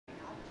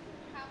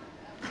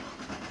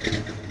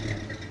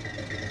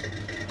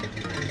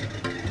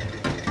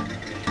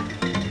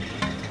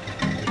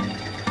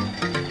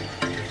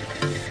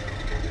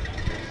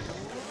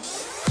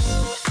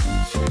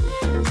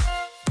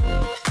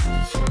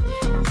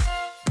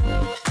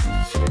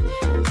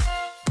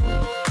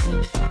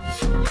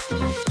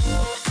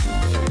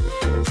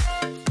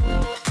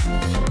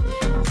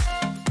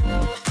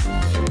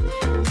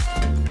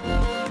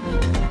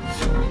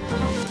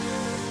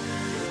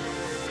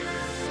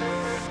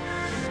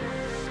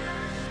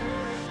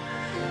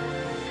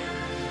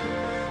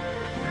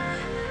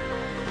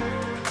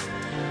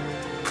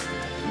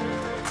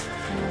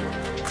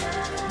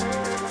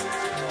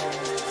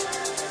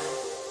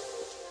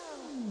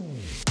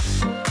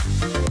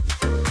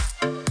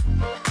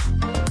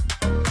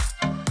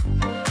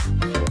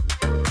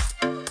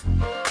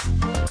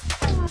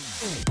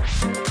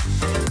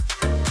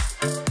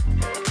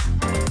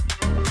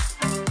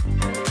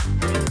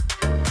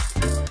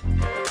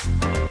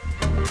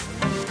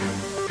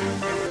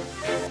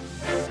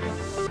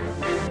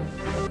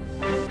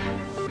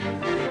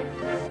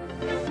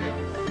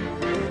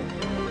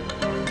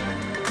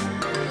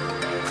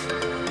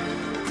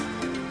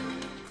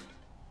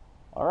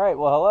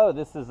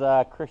Hello, this is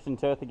Christian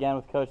Toth again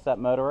with Coach at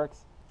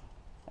Motorworks.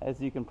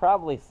 As you can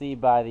probably see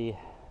by the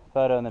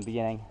photo in the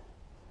beginning,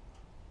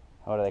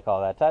 what do they call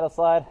that? Title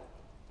slide?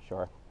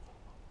 Sure.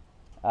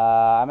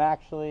 I'm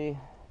actually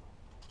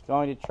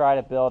going to try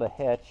to build a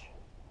hitch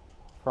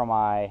for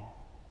my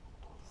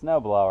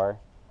snowblower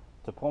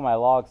to pull my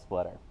log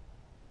splitter.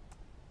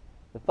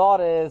 The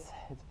thought is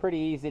it's pretty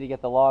easy to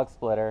get the log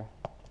splitter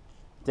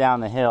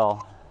down the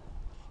hill.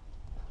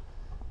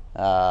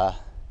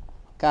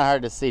 Kind of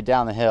hard to see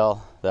down the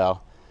hill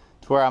though,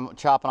 to where I'm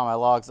chopping all my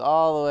logs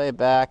all the way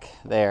back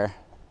there.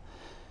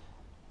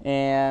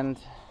 But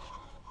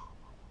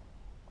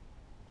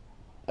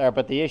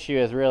the issue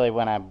is really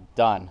when I'm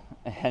done.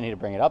 I need to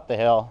bring it up the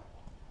hill.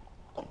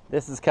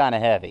 This is kind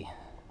of heavy.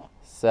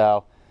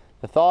 So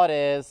the thought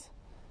is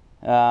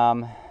maybe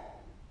I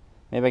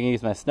can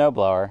use my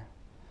snowblower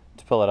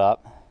to pull it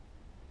up.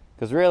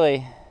 Because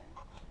really,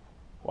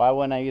 why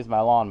wouldn't I use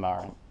my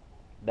lawnmower?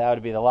 That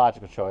would be the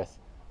logical choice.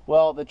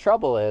 Well, the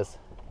trouble is,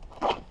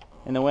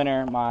 in the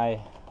winter, my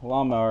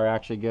lawnmower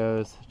actually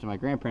goes to my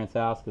grandparents'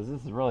 house because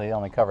this is really the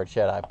only covered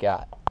shed I've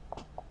got.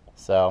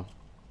 So,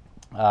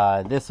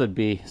 this would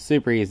be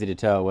super easy to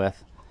tow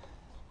with.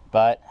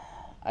 But,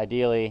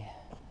 ideally,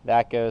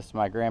 that goes to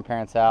my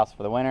grandparents' house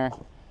for the winter,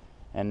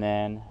 and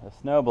then the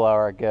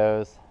snowblower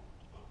goes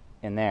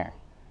in there.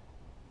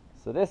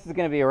 So this is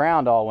going to be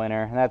around all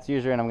winter, and that's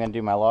usually when I'm going to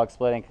do my log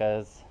splitting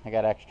because I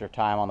got extra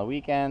time on the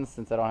weekends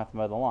since I don't have to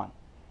mow the lawn.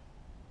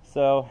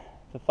 So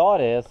the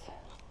thought is,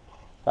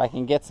 if I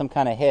can get some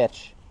kind of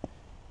hitch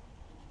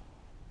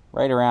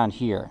right around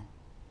here,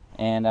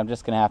 and I'm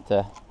just going to have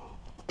to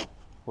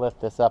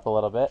lift this up a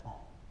little bit.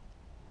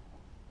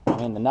 I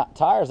mean, the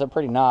tires are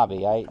pretty knobby.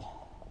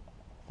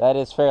 That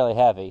is fairly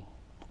heavy.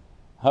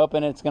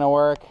 Hoping it's going to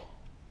work.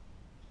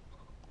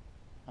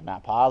 I'm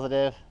not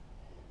positive.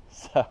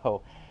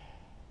 So,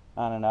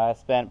 I don't know. I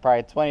spent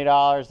probably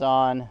 $20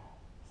 on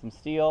some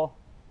steel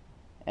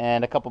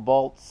and a couple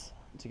bolts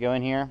to go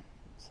in here.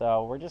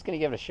 So we're just going to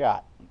give it a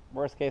shot.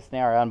 Worst case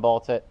scenario, I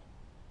unbolt it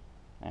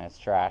and it's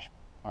trash,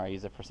 or I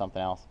use it for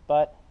something else.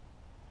 But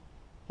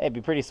hey, it'd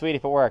be pretty sweet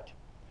if it worked.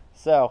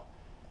 So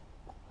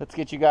let's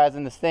get you guys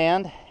in the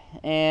stand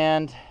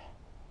and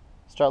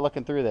start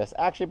looking through this.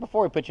 Actually,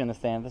 before we put you in the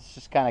stand, let's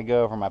just kind of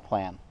go over my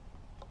plan.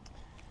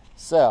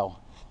 So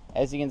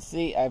as you can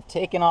see, I've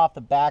taken off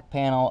the back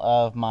panel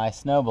of my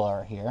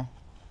snowblower here.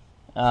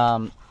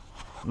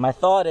 My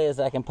thought is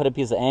I can put a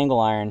piece of angle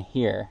iron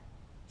here,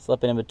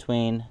 slip it in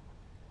between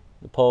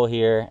the pole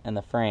here and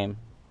the frame.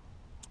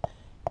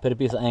 Put a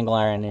piece of angle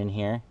iron in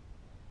here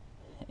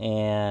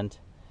and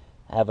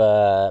have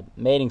a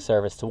mating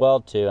surface to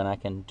weld to, and I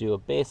can do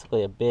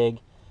basically a big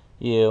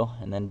U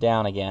and then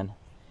down again.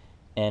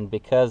 And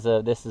because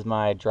this is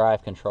my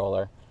drive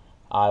controller,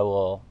 I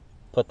will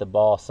put the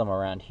ball somewhere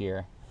around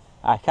here.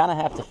 I kind of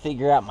have to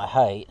figure out my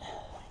height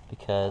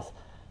because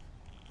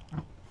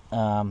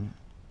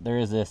there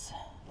is this,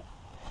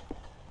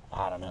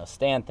 I don't know,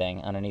 stand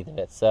thing underneath of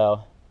it.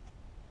 So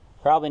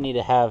probably need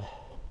to have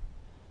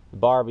the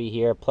Barbie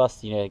here,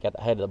 plus you got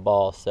the height of the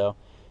ball. So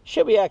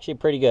should be actually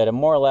pretty good. I'm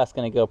more or less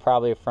going to go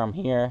probably from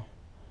here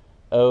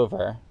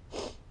over,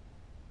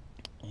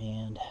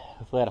 and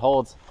hopefully that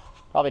holds.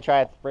 Probably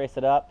try to brace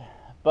it up,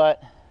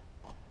 but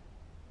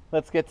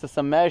let's get to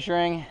some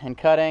measuring and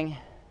cutting.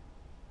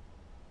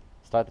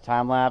 Start the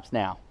time lapse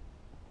now.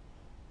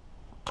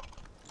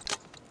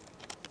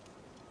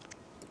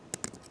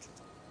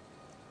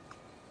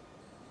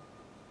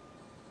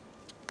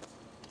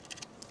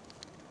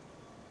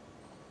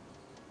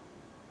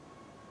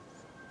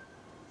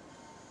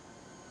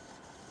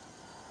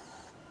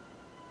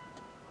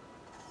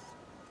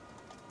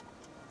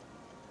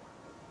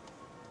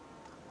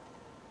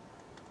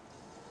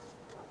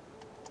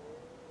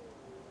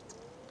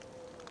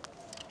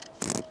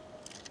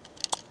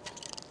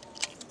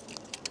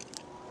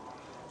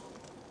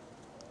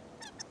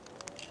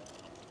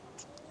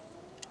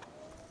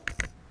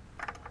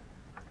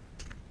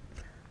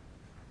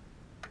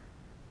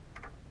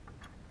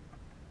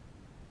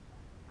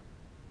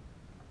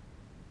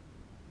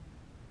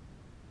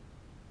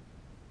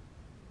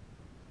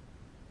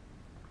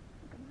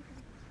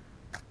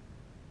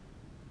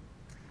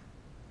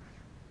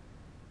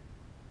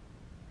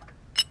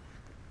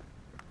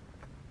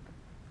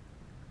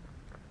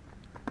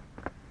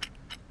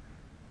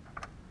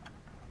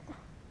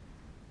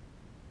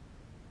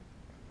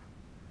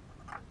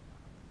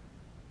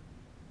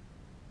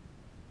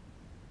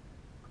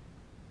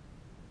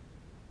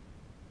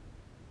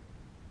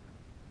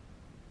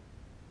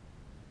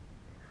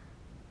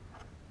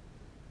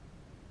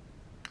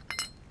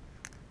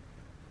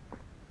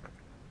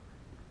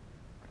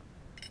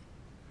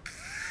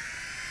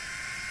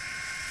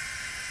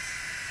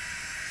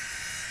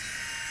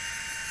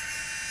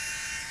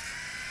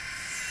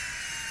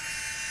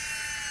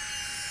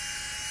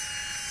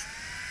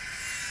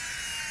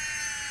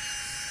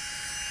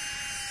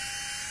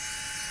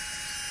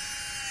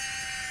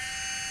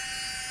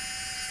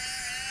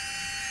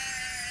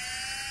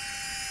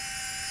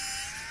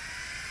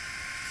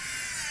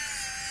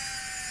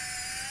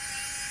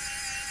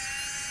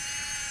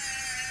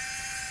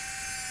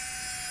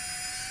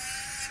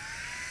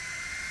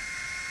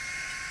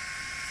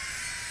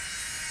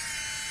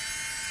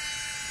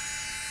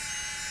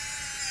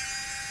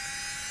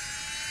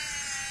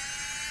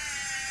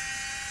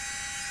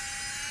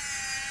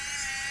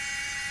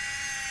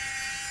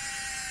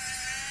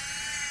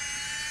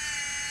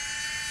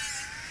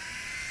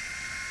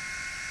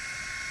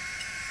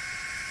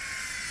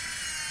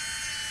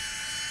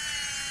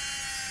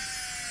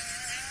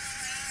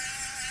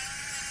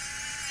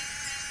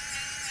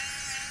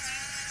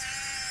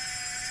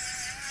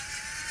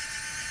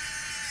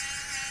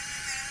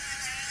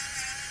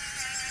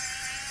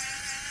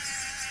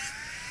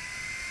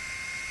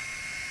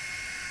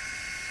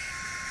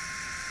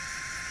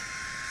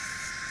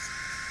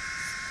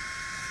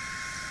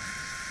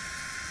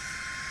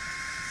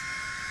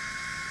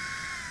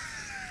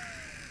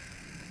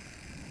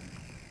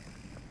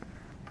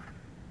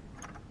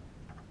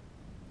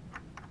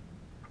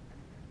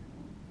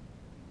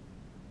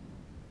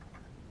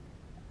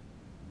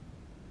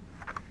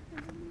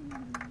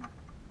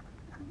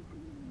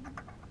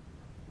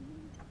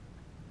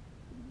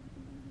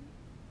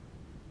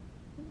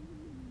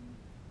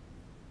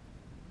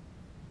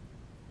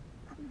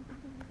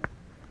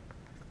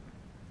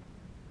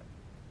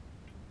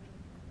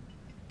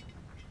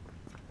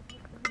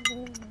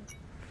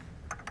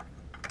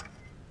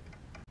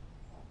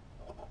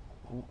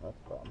 That's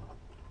a problem.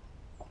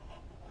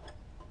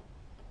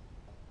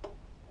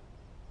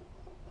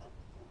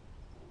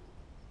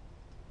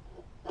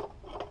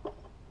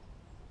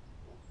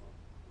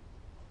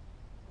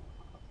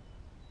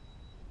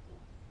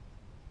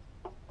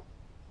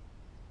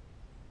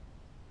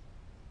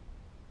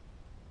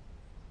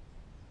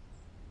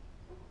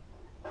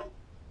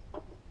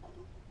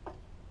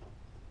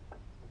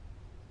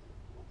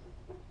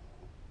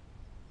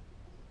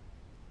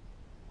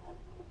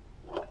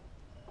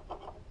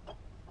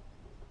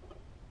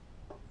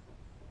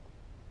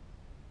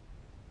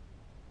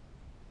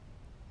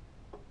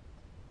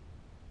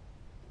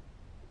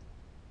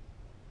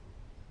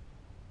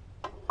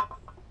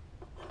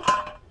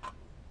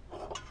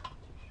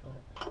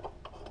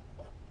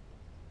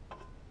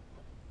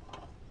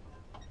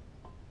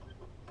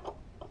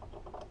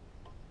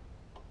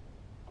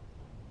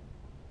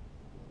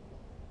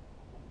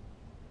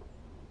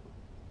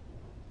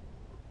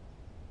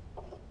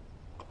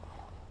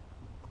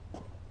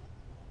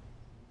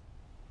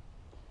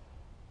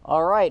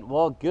 All right,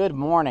 well, good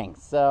morning.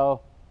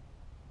 So,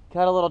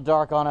 got a little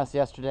dark on us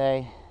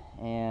yesterday,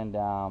 and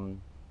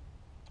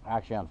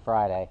actually on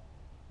Friday.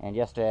 And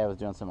yesterday I was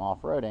doing some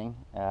off-roading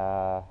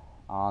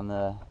on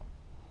the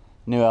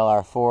new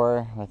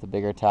LR4 with the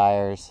bigger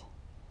tires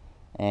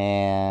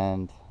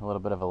and a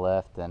little bit of a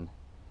lift, and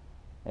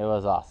it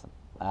was awesome.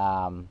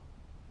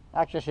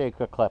 Actually, I'll show you a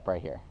quick clip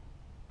right here.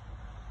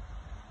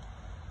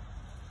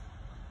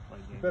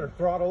 You better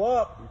throttle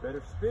up. You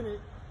better spin it.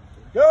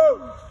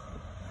 Go!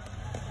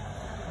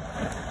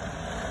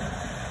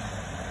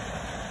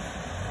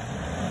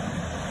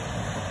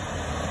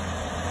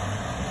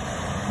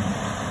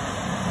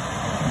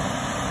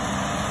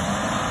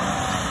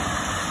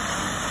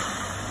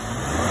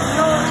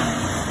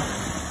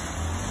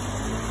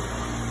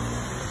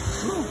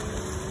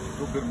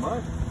 A little bit of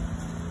mud.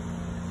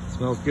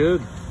 Smells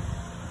good.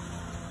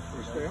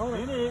 Better stay on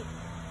it.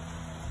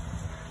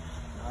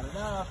 Not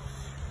enough.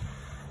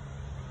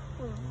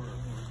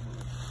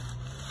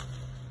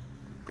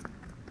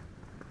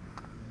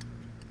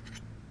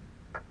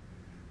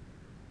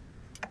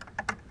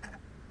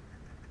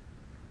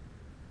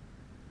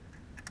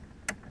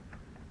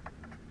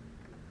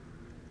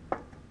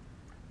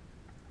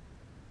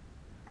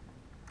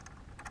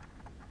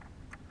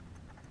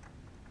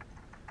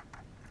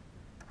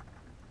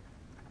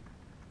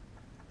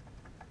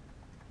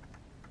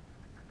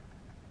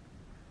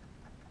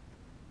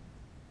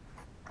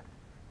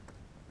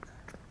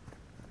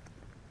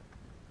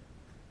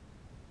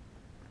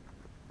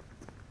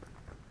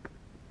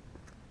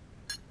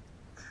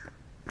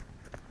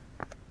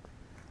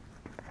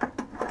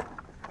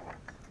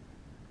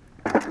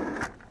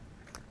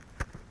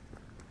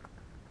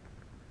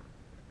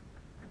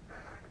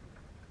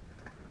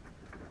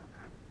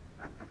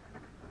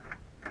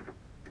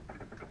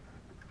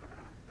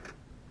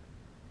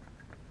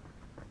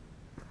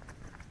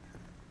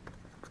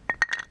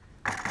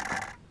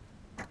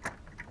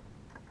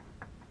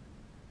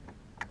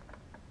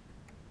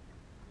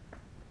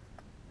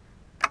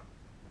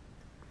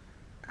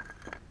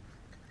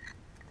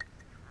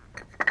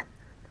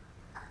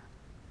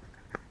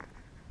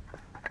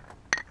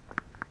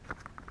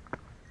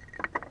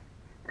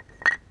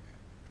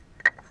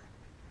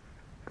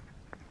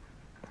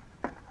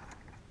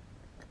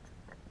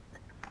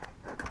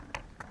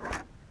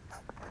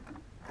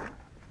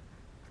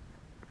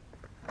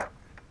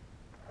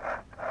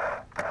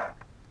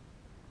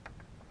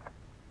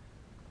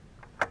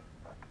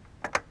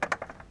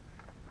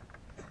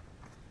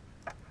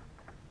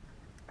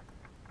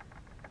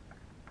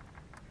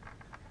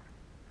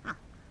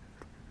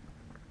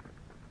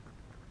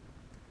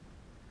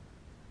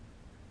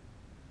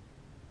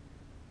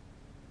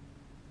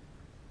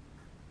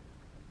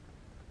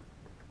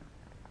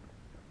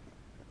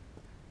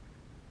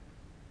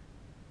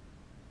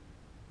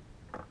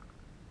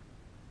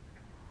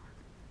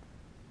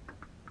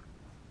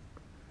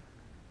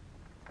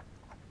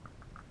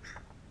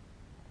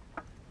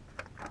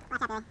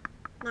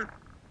 No. Good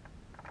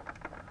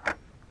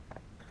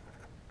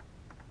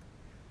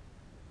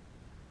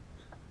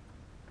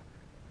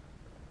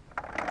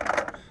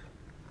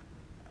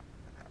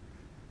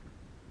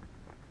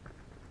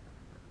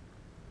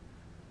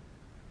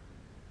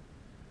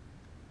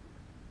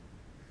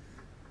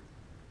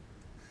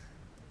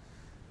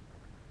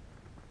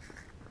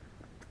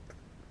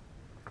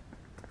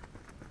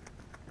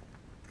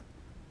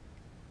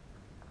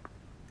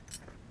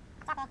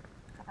boy. I'll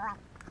leave the top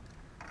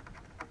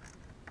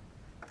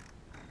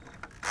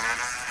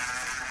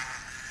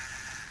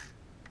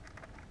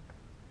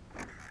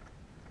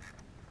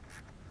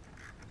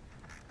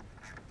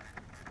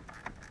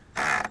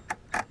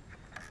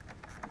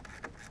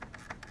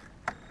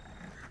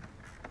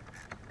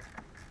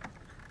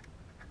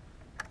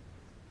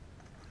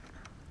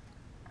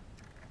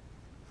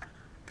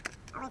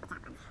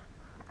ones.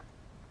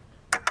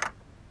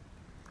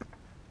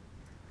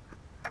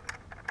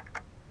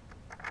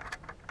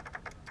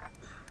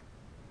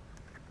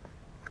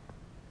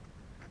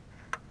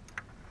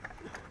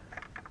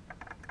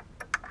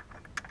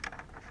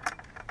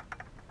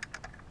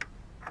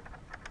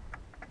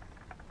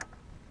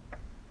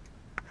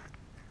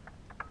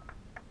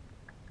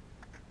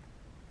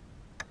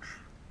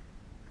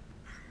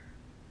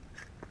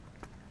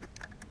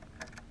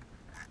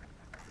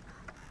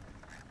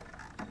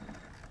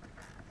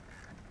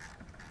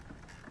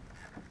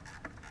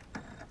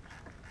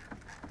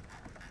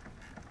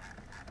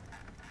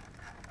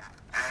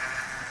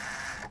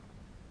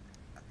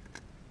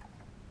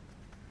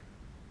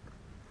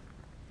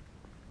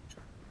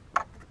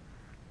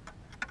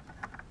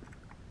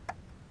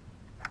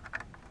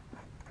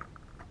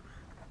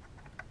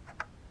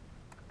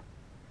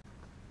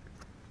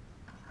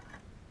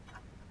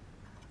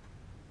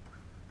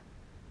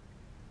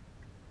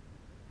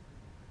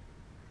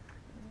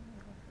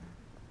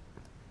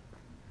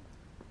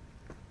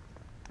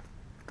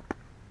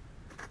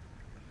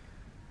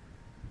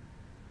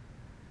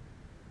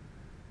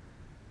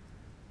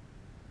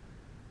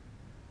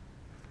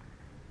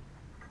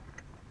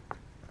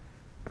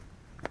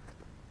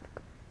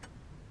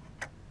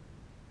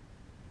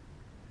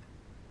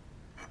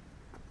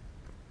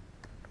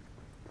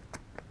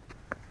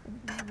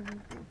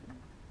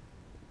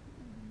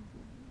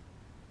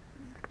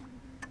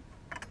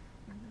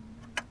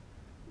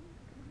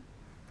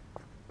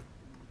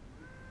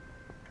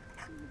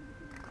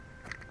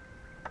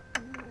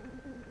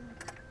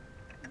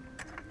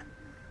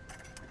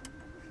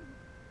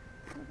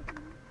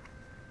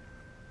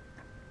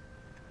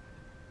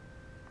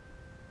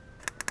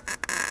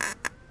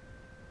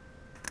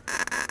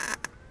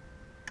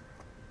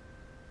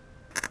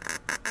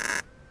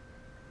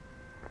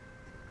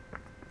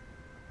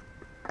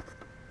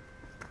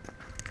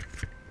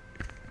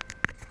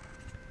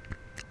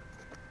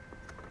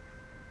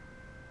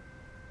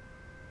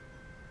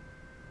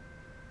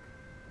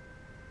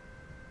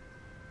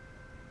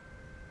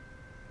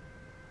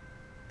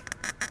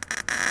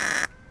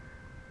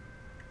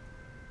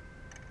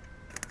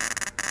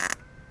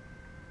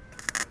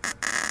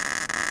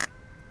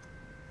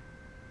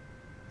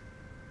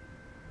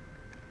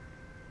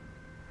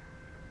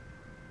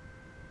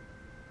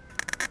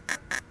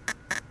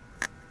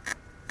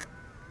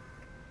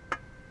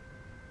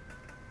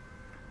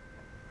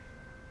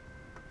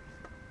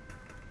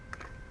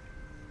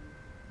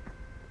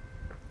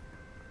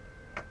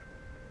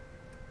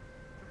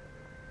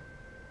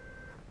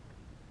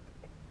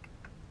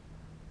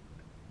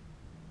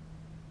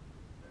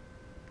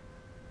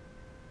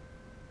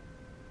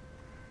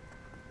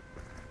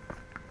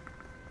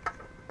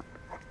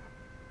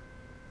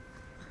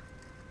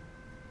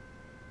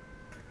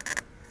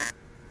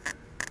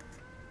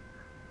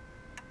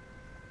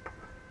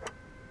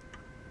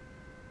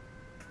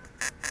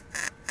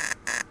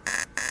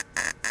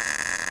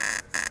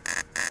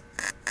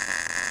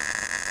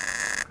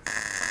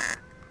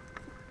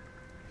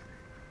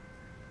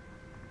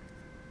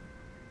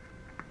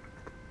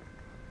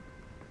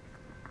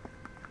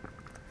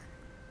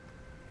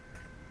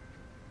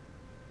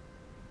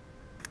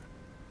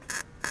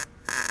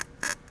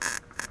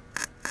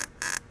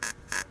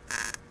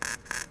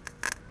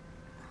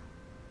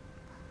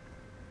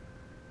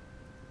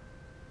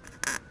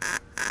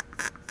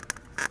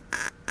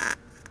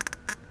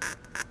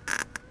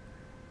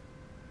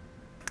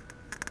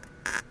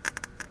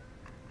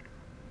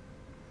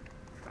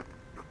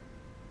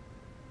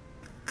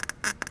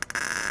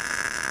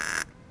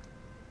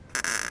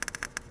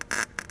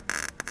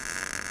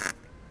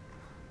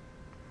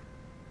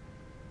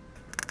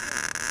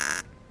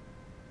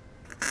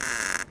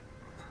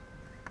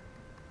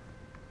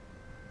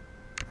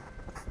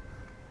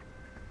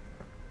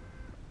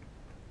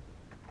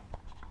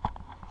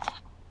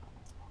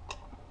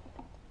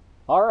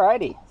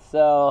 Alrighty,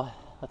 so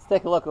let's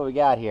take a look what we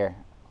got here.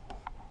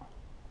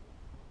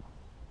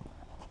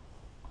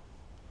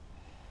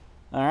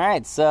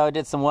 Alright, so I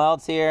did some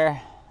welds here.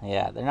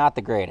 Yeah, they're not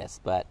the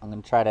greatest, but I'm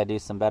going to try to do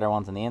some better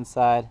ones on the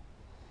inside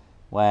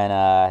when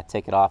I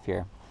take it off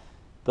here.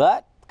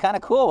 But, kind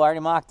of cool, already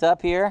mocked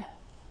up here.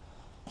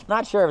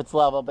 Not sure if it's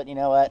level, but you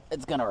know what?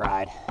 It's going to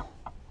ride.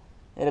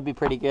 It'll be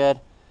pretty good.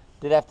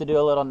 Did have to do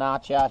a little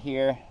notch out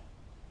here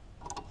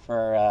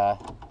for, I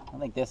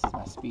think this is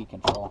my speed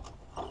control.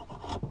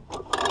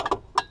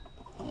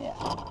 Yeah,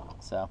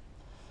 so.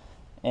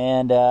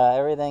 And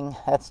everything,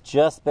 that's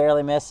just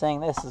barely missing.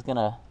 This is going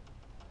to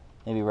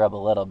maybe rub a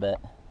little bit,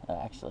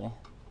 actually.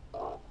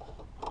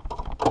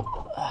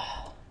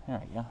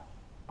 There we go.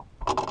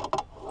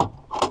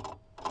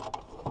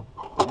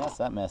 Yes,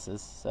 that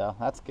misses, so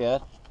that's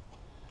good.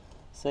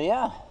 So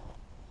yeah,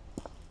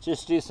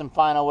 just do some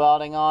final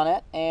welding on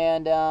it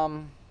and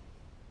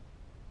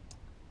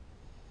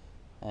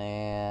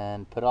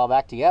put it all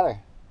back together.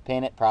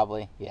 Paint it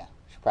probably. Yeah,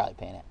 should probably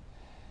paint it.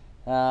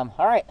 All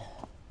right,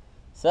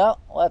 so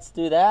let's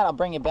do that. I'll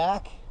bring you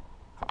back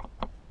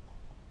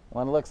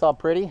when it looks all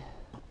pretty,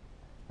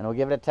 and we'll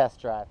give it a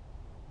test drive.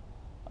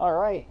 All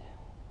right.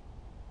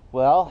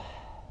 Well,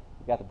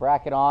 we got the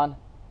bracket on.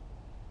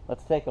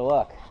 Let's take a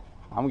look.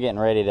 I'm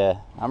ready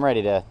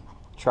to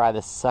try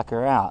this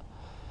sucker out.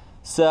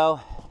 So,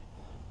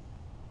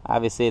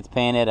 obviously it's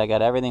painted. I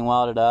got everything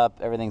welded up.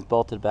 Everything's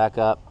bolted back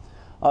up.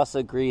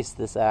 Also greased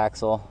this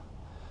axle,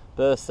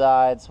 both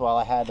sides while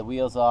I had the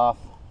wheels off.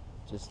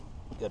 Just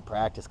good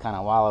practice kind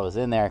of while I was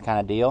in there kind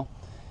of deal.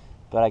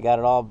 But I got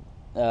it all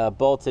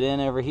bolted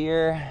in over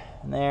here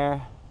and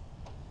there.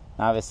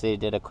 Obviously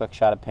did a quick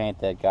shot of paint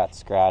that got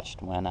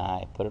scratched when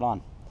I put it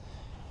on.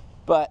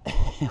 But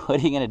what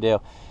are you gonna do?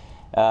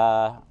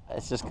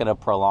 It's just gonna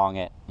prolong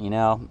it, you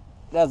know.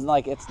 It's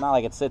not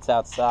like it sits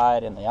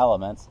outside in the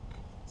elements.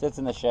 It sits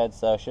in the shed,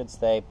 so it should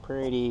stay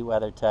pretty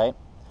weather tight.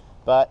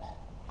 But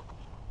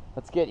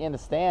let's get you in the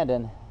stand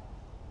and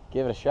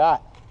give it a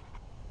shot.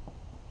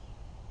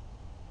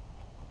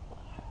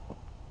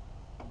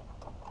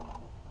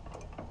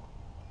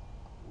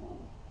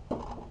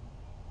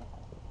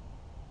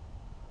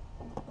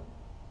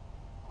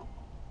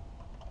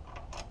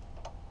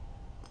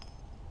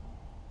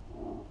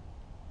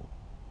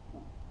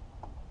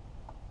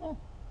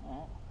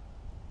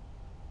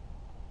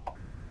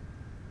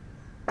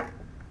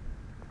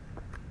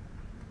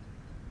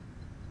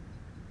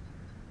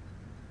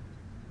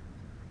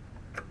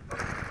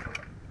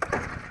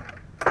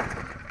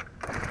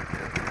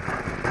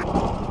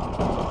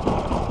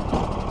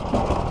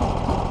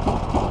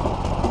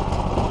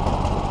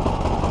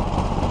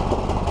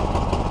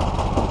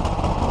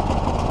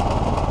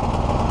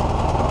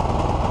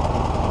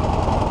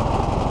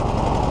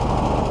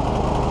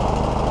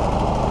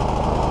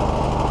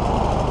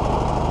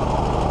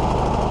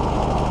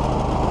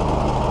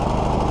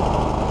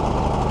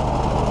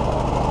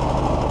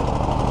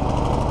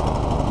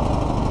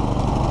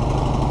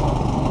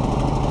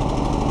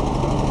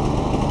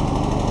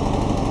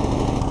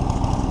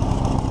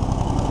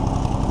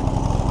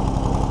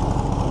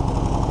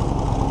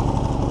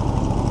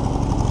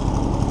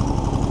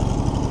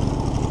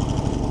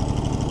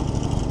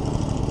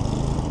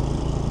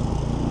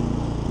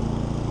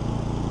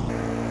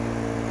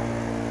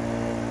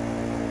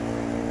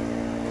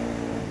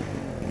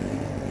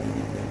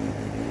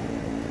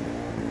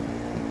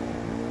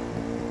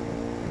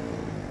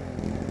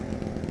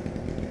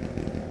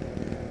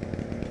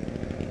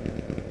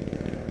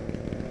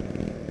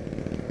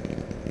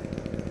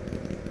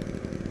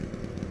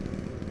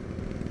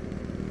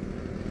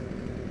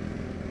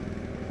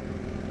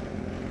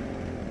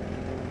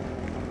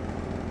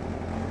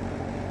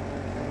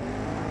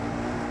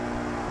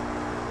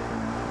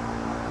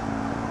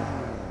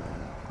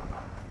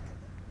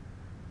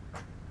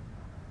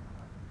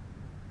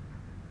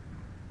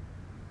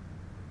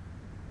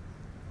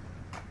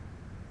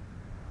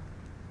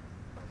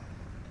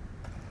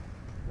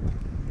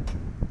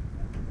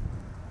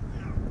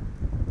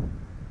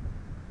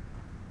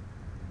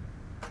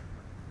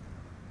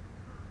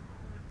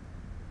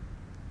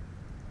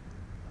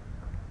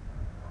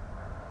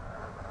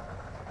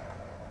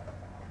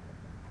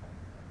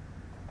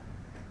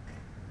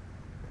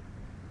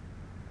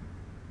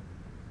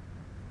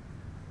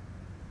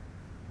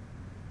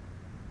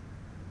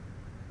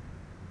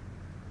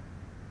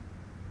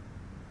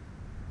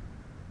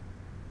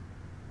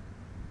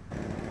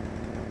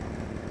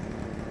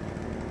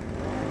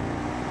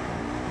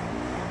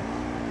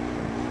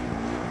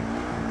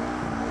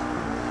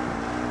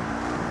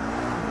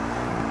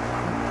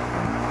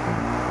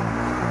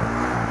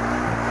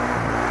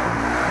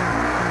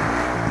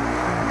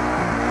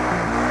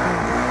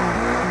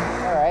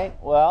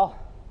 Well,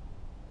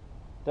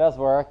 it does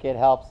work. It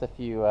helps if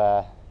you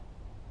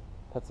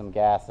put some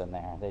gas in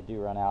there. They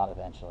do run out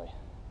eventually.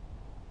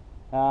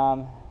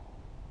 A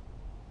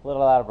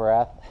little out of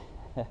breath.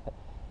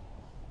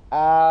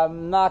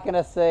 I'm not going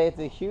to say it's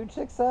a huge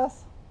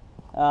success.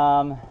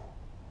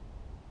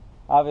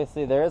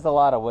 Obviously, there is a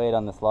lot of weight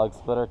on this lug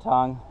splitter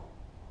tongue.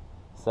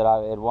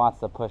 so it wants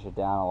to push it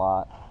down a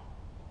lot.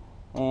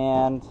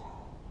 And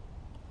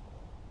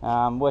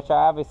which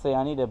I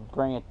need to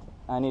bring it,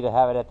 I need to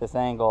have it at this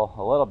angle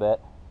a little bit,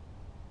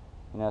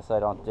 you know, so I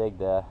don't dig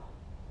the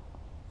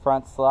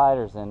front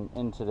sliders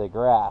into the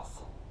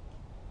grass.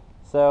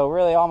 So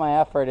really all my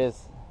effort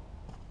is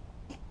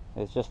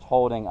just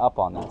holding up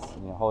on this,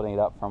 you know, holding it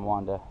up from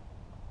one to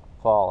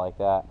fall like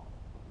that.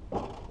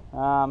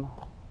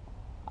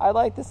 I'd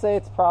like to say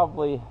it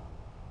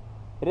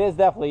is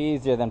definitely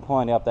easier than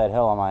pulling up that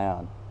hill on my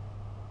own.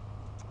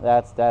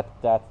 That's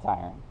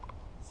tiring.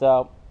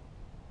 So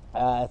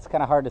it's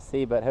kind of hard to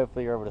see, but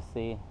hopefully you're able to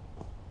see.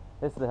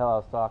 This is the hill I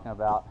was talking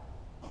about,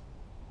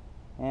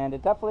 and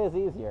it definitely is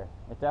easier.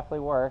 It definitely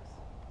works.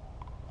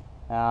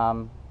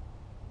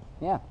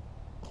 Yeah.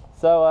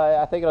 So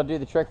I think it'll do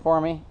the trick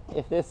for me.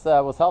 If this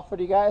was helpful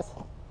to you guys,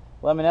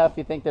 let me know if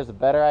you think there's a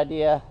better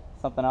idea,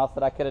 something else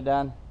that I could have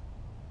done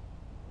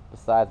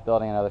besides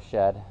building another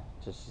shed,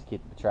 just to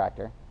keep the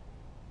tractor.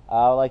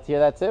 I would like to hear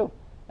that too.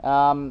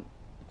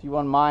 If you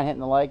wouldn't mind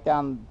hitting the like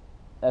down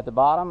at the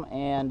bottom,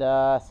 and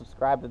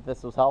subscribe if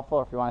this was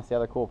helpful, if you want to see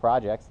other cool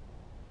projects.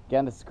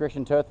 Again, this is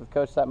Christian Toth with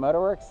Coach Set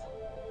Motorworks.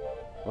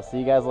 We'll see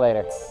you guys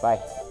later. Bye.